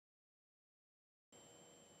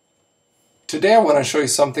Today I want to show you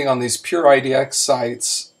something on these PureIDX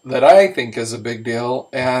sites that I think is a big deal,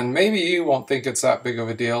 and maybe you won't think it's that big of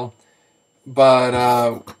a deal,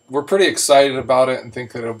 but we're pretty excited about it and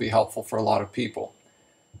think that it'll be helpful for a lot of people.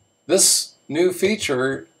 This new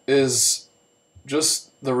feature is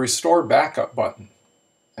just the restore backup button,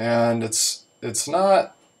 and it's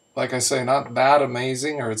not, like I say, not that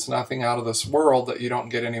amazing, or it's nothing out of this world that you don't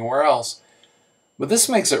get anywhere else. But this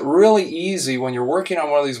makes it really easy when you're working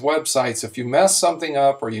on one of these websites. If you mess something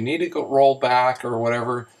up or you need to go roll back or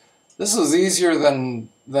whatever, this is easier than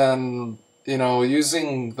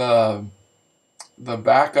using the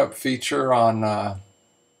backup feature on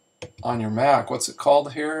your Mac. What's it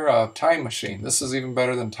called here? Time Machine. This is even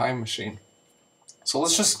better than Time Machine. So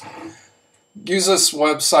let's just use this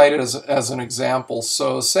website as an example.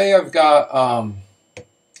 So say I've got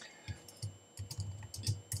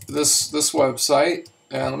this website,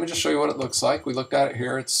 and let me just show you what it looks like. We looked at it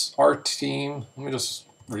here. It's our team. Let me just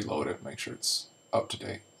reload it, make sure it's up to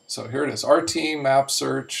date. So here it is, our team, map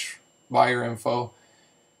search, buyer info.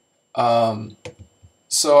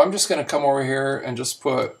 So I'm just going to come over here and just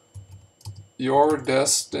put your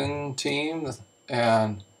destined team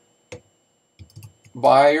and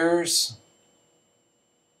buyers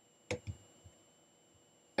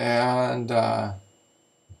and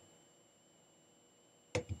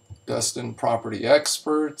destined property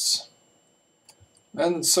experts,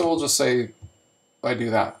 and so we'll just say I do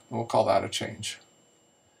that, and we'll call that a change.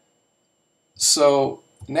 So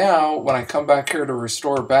now when I come back here to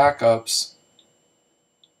restore backups,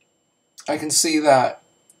 I can see that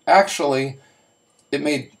actually it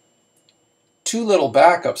made two little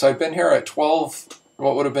backups. I've been here at 12,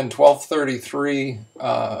 what would have been 12:33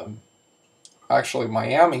 actually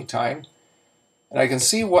Miami time, and I can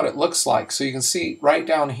see what it looks like. So you can see right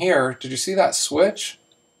down here, did you see that switch?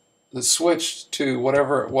 It switched to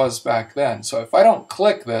whatever it was back then. So if I don't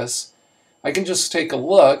click this, I can just take a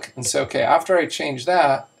look and say, okay, after I change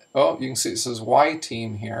that, oh, you can see it says Y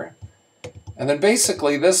team here. And then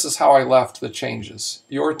basically this is how I left the changes.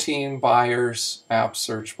 Your team, buyers, app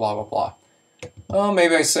search, blah, blah, blah. Well,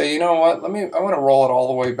 maybe I say, you know what, I want to roll it all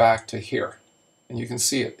the way back to here. And you can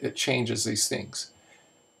see it changes these things.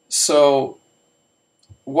 So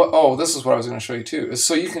this is what I was going to show you too, is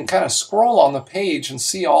so you can kind of scroll on the page and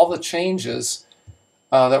see all the changes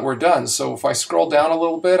that were done. So if I scroll down a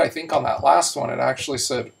little bit, I think on that last one it actually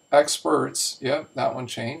said experts. Yep, that one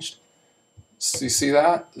changed. So you see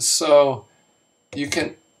that? So you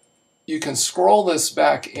can scroll this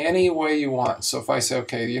back any way you want. So if I say,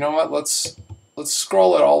 okay, you know what, let's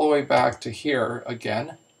scroll it all the way back to here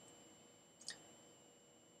again.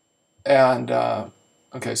 And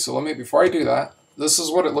okay, so before I do that, this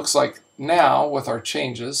is what it looks like now with our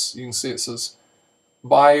changes. You can see it says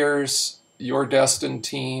buyers, your destined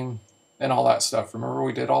team, and all that stuff. Remember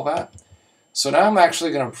we did all that? So now I'm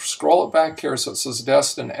actually going to scroll it back here so it says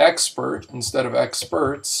destined expert instead of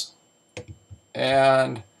experts.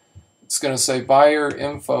 And it's going to say buyer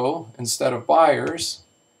info instead of buyers.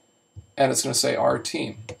 And it's going to say our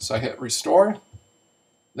team. So I hit restore.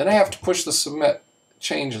 Then I have to push the submit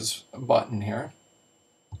changes button here.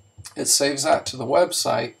 It saves that to the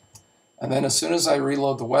website, and then as soon as I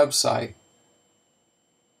reload the website,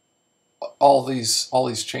 all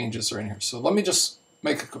these changes are in here. So let me just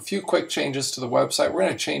make a few quick changes to the website. We're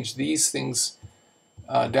going to change these things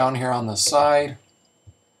down here on the side,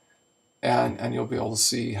 and you'll be able to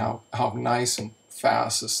see how nice and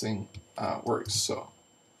fast this thing works. So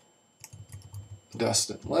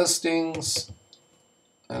destined listings,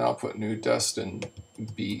 and I'll put new destined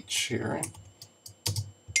beach here.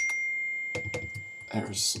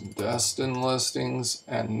 There's some destined listings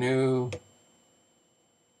and new,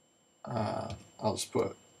 I'll just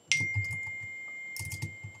put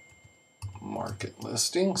market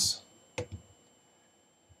listings.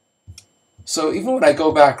 So even when I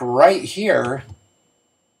go back right here,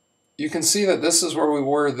 you can see that this is where we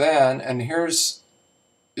were then, and here's,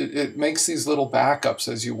 it makes these little backups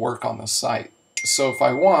as you work on the site. So if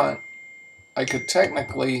I want, I could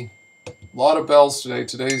technically, a lot of bells today.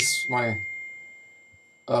 Today's my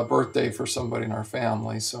birthday for somebody in our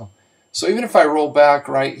family. So even if I roll back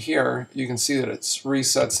right here, you can see that it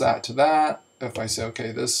resets that to that. If I say,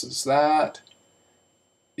 okay, this is that,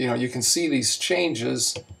 you can see these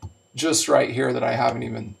changes just right here that I haven't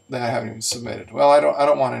even submitted. Well, I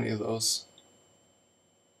don't want any of those.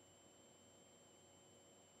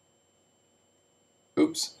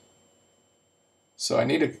 Oops. So I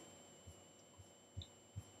need to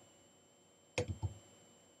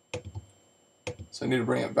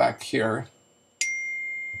bring it back here.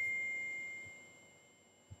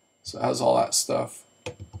 So it has all that stuff.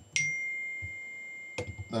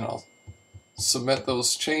 Then I'll submit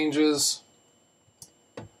those changes.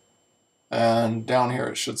 And down here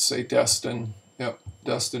it should say Destin. Yep,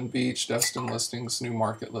 Destin Beach, Destin listings, new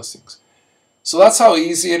market listings. So that's how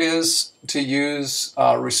easy it is to use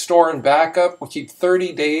restore and backup. We keep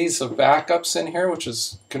 30 days of backups in here, which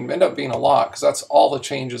can end up being a lot because that's all the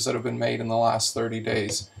changes that have been made in the last 30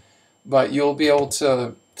 days. But you'll be able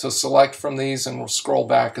to select from these and we'll scroll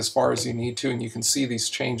back as far as you need to, and you can see these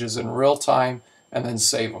changes in real time and then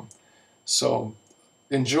save them. So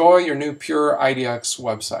enjoy your new PureIDX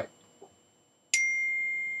website.